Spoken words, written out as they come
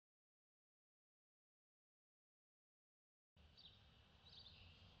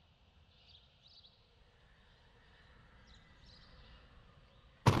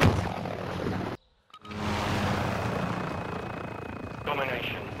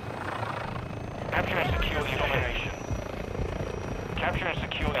Capture and secure the domination. Capture and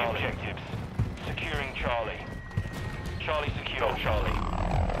secure the objectives. Securing Charlie. Charlie secure. Charlie.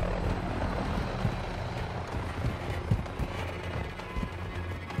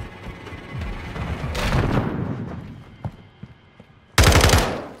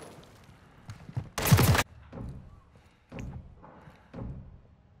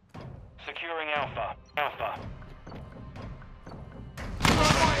 Securing Alpha. Alpha.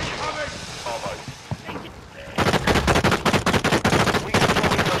 Bravo. We control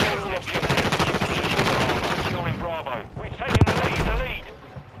the objective. Securing Bravo. We've taken the lead.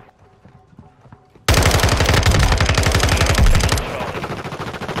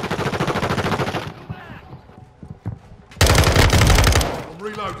 I'm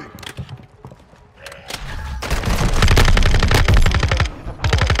reloading.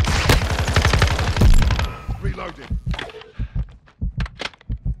 Reloading.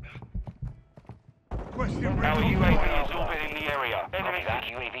 Our UAV is orbiting the area. Enemy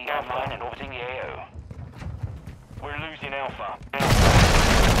UAV online and orbiting the AO. We're losing Alpha.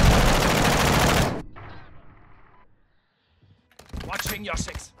 Watching your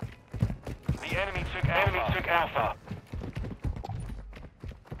six. The enemy took Alpha.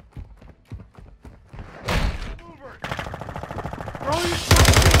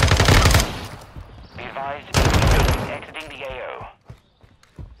 Be advised, exiting the AO.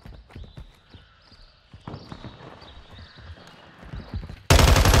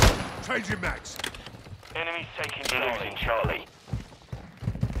 Changing max. Enemies taking Charlie.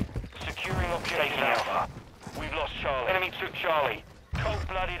 Securing objective Alpha. We've lost Charlie. Enemy took Charlie.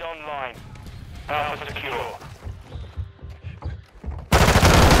 Cold-blooded online. Alpha secure.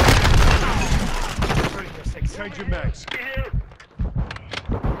 Changing max.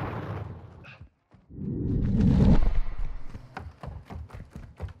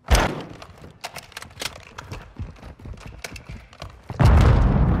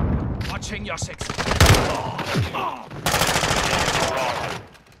 Watching your six.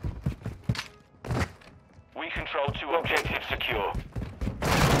 We control two objectives secure.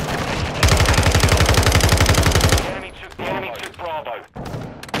 The enemy took Bravo.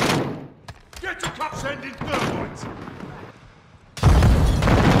 Get to cup sending third points.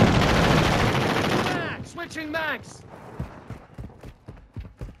 Switching mags.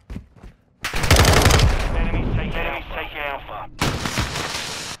 Enemies taking Alpha.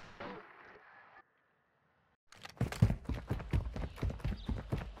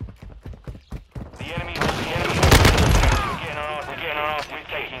 The enemy getting our ass. We're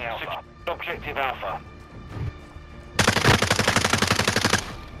taking Alpha. Objective Alpha.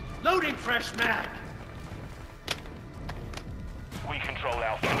 Loading fresh mag. We control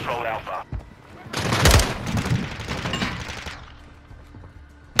Alpha.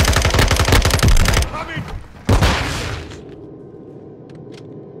 Coming.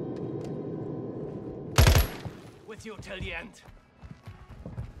 With you till the end.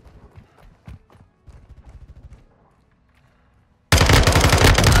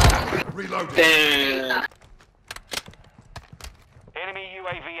 Reloading. Enemy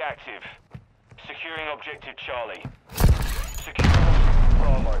UAV active. Securing objective Charlie. Securing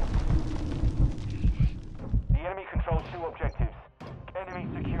Bravo. The enemy controls two objectives. Enemy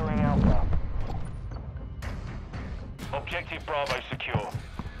securing Alpha. Objective Bravo secure.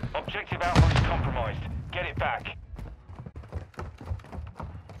 Objective Alpha is compromised. Get it back.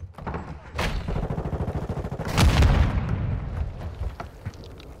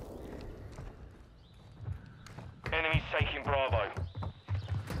 Enemies taking Bravo.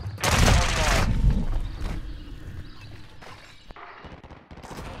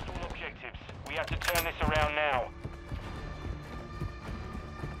 Lost all objectives. We have to turn this around now.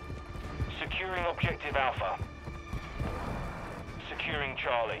 Securing objective Alpha. Securing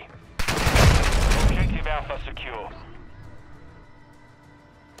Charlie. Objective Alpha secure.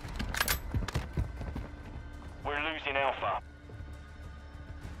 We're losing Alpha.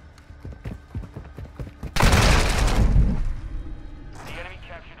 The enemy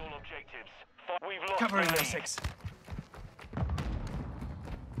captured all objectives. We've lost Covering the your lead. six.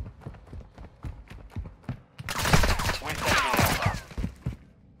 We're taking Alpha.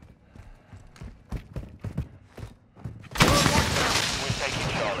 We're taking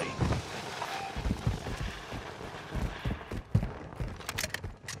Charlie.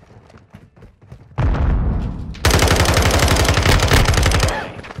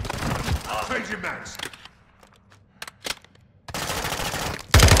 Changing max.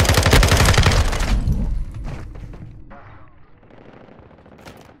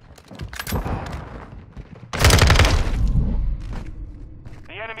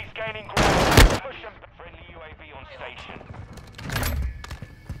 Enemies gaining ground. Push them. Friendly UAV on station.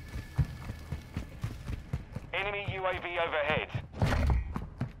 Enemy UAV overhead.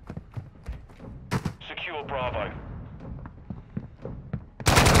 Secure Bravo.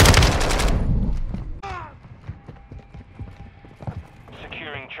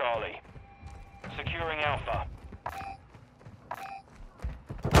 Securing Charlie. Securing Alpha.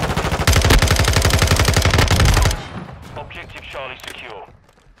 Objective Charlie secure.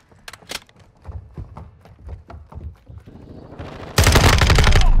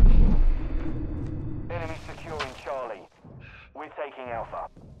 Enemy securing Charlie. We're taking Alpha.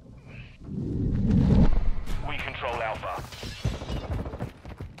 We control Alpha.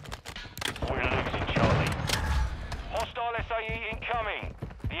 We're losing Charlie. Hostile SAE incoming.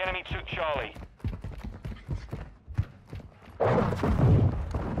 The enemy took Charlie.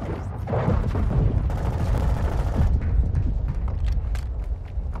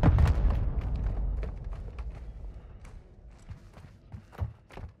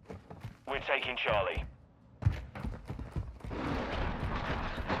 We're taking Charlie.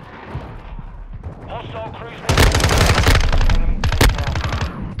 Hostile cruise missile. Enemy taking Alpha.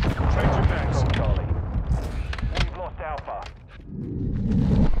 Changing mags. Charlie. We've lost Alpha.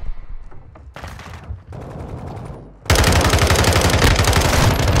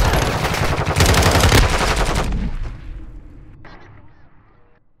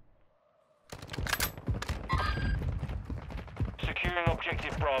 Securing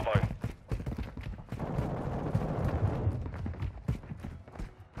objective Bravo.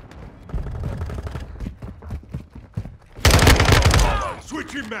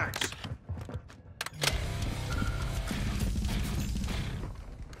 Switching mags.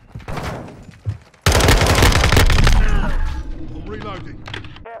 I'm reloading.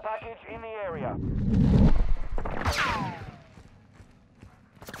 Care package in the area.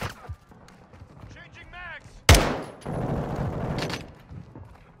 Changing mags.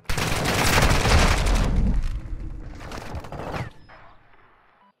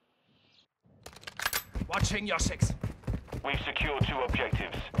 Watching your six. We've secured 2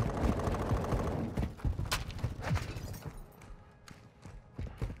 objectives.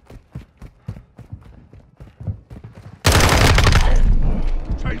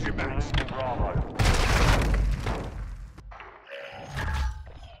 Changing mags. Losing Bravo.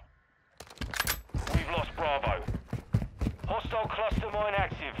 We've lost Bravo. Hostile cluster mine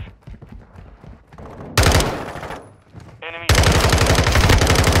active. Enemy.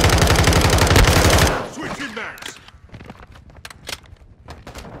 Switching mags.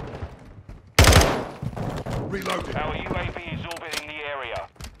 Reloading. Our UAV is orbiting the area.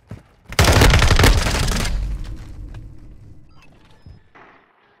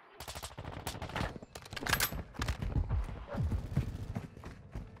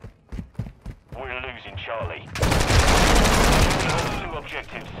 We're losing Charlie. We hold 2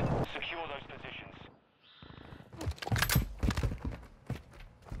 objectives. Secure those positions.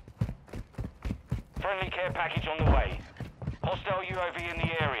 Friendly care package on the way. Hostile UAV in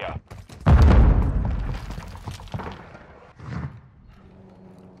the area.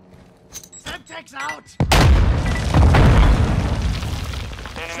 Semtex out!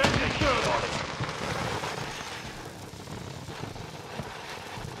 Enemy taking Charlie.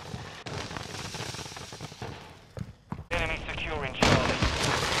 Enemy securing Charlie.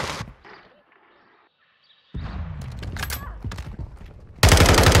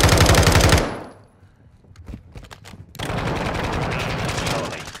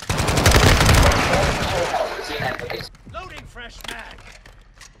 Charlie. Loading fresh mag!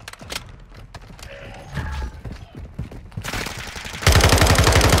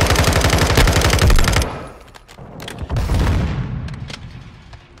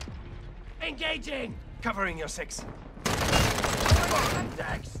 Engaging! Covering your six.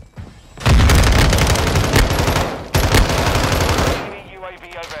 Semtex! Enemy UAV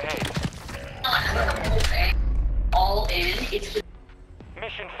overhead. All in, it's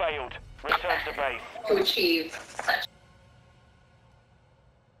Mission failed. Return to base. to achieve such.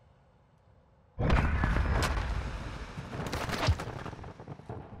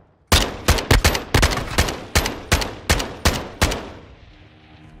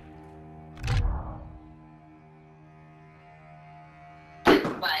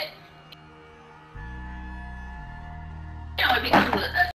 But